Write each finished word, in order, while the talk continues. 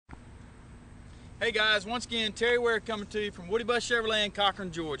Hey guys, once again, Terry coming to you from Woody Bus Chevrolet in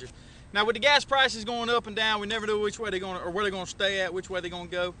Cochran, Georgia. Now with the gas prices going up and down, we never know which way they're going or where they're going to stay at, which way they're going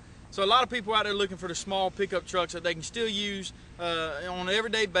to go. So a lot of people out there looking for the small pickup trucks that they can still use on an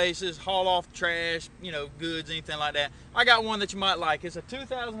everyday basis, haul off trash, goods, anything like that. I got one that you might like. It's a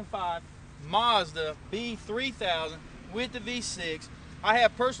 2005 Mazda B3000 with the V6. I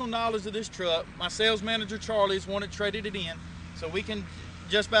have personal knowledge of this truck. My sales manager Charlie is one that traded it in, so we can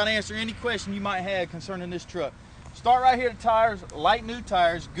just about answer any question you might have concerning this truck. Start right here at the tires, light new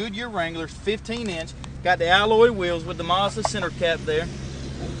tires, Goodyear Wranglers, 15-inch. Got the alloy wheels with the Mazda center cap there.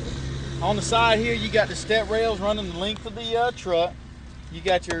 On the side here, you got the step rails running the length of the truck. You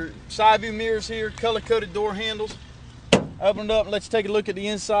got your side view mirrors here, color-coded door handles. Open it up and let's take a look at the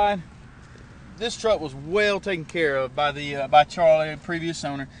inside. This truck was well taken care of by Charlie, the previous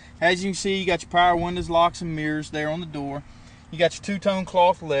owner. As you can see, you got your power windows, locks, and mirrors there on the door. You got your two-tone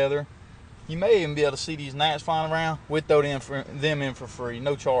cloth leather. You may even be able to see these gnats flying around. We'll throw them in for free.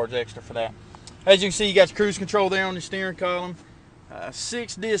 No charge extra for that. As you can see, you got your cruise control there on the steering column.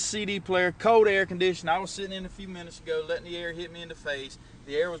 6-disc CD player, cold air conditioning. I was sitting in a few minutes ago, letting the air hit me in the face.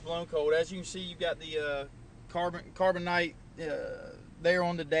 The air was blown cold. As you can see, you got the carbonite there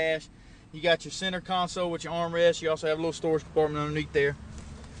on the dash. You got your center console with your armrest. You also have a little storage compartment underneath there.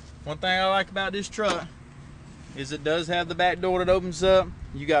 One thing I like about this truck is it does have the back door that opens up.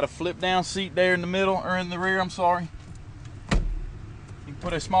 You got a flip down seat there in the middle, or in the rear, I'm sorry. You can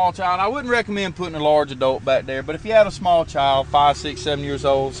put a small child. I wouldn't recommend putting a large adult back there, but if you had a small child, 5, 6, 7 years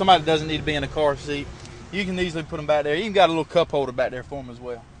old, somebody that doesn't need to be in a car seat, you can easily put them back there. You even got a little cup holder back there for them as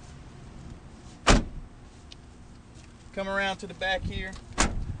well. Come around to the back here,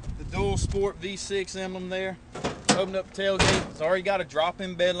 the dual sport V6 emblem there. Open up the tailgate. It's already got a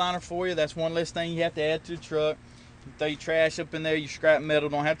drop-in bed liner for you. That's one less thing you have to add to the truck. You throw your trash up in there, your scrap metal.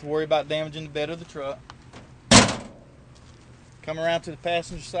 Don't have to worry about damaging the bed of the truck. Come around to the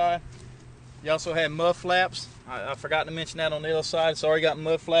passenger side. You also have mud flaps. I forgot to mention that on the other side. It's already got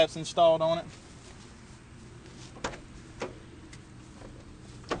mud flaps installed on it.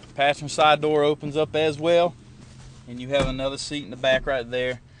 Passenger side door opens up as well. And you have another seat in the back right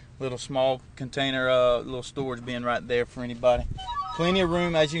there. Little small container, little storage bin right there for anybody. Plenty of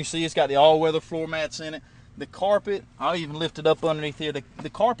room. As you can see, it's got the all-weather floor mats in it. The carpet, I'll even lift it up underneath here. The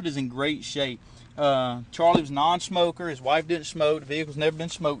carpet is in great shape. Charlie was non-smoker. His wife didn't smoke. The vehicle's never been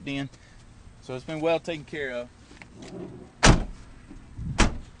smoked in, so it's been well taken care of.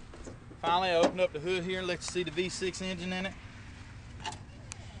 Finally, I open up the hood here and let you see the V6 engine in it.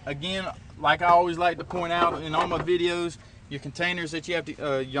 Again, like I always like to point out in all my videos, your containers that you have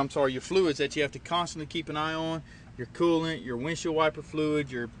to, your fluids that you have to constantly keep an eye on, your coolant, your windshield wiper fluid,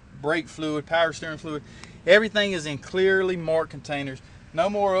 your brake fluid, power steering fluid, everything is in clearly marked containers. No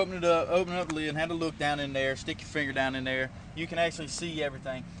more open up the lid and have to look down in there, stick your finger down in there. You can actually see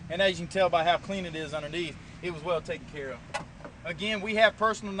everything. And as you can tell by how clean it is underneath, it was well taken care of. Again, we have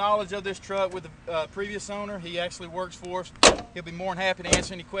personal knowledge of this truck with the previous owner. He actually works for us. He'll be more than happy to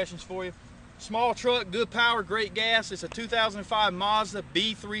answer any questions for you. Small truck, good power, great gas. It's a 2005 Mazda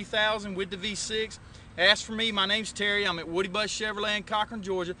B3000 with the V6. Ask for me. My name's Terry. I'm at Woody Bus Chevrolet in Cochran,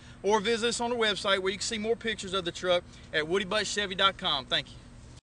 Georgia. Or visit us on the website where you can see more pictures of the truck at woodybuschevy.com. Thank you.